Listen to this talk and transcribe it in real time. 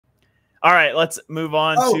All right, let's move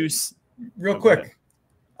on to real quick.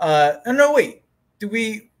 No, wait.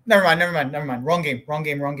 Never mind. Wrong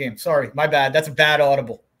game. Sorry, my bad. That's a bad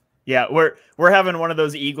audible. Yeah, we're having one of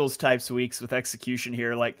those Eagles types weeks with execution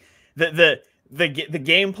here. Like the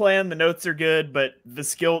game plan, the notes are good, but the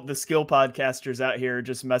skill podcasters out here are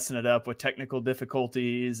just messing it up with technical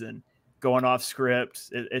difficulties and going off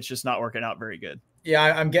script. It's just not working out very good. Yeah,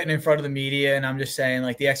 I'm getting in front of the media and I'm just saying,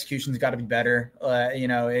 like, the execution's got to be better.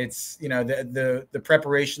 It's the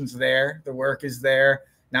preparation's there, the work is there.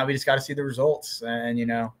 Now we just got to see the results. And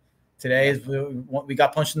today we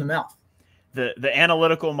got punched in the mouth. The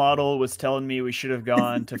analytical model was telling me we should have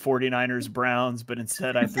gone to 49ers Browns, but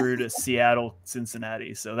instead I threw to Seattle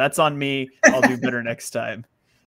Cincinnati. So that's on me. I'll do better next time.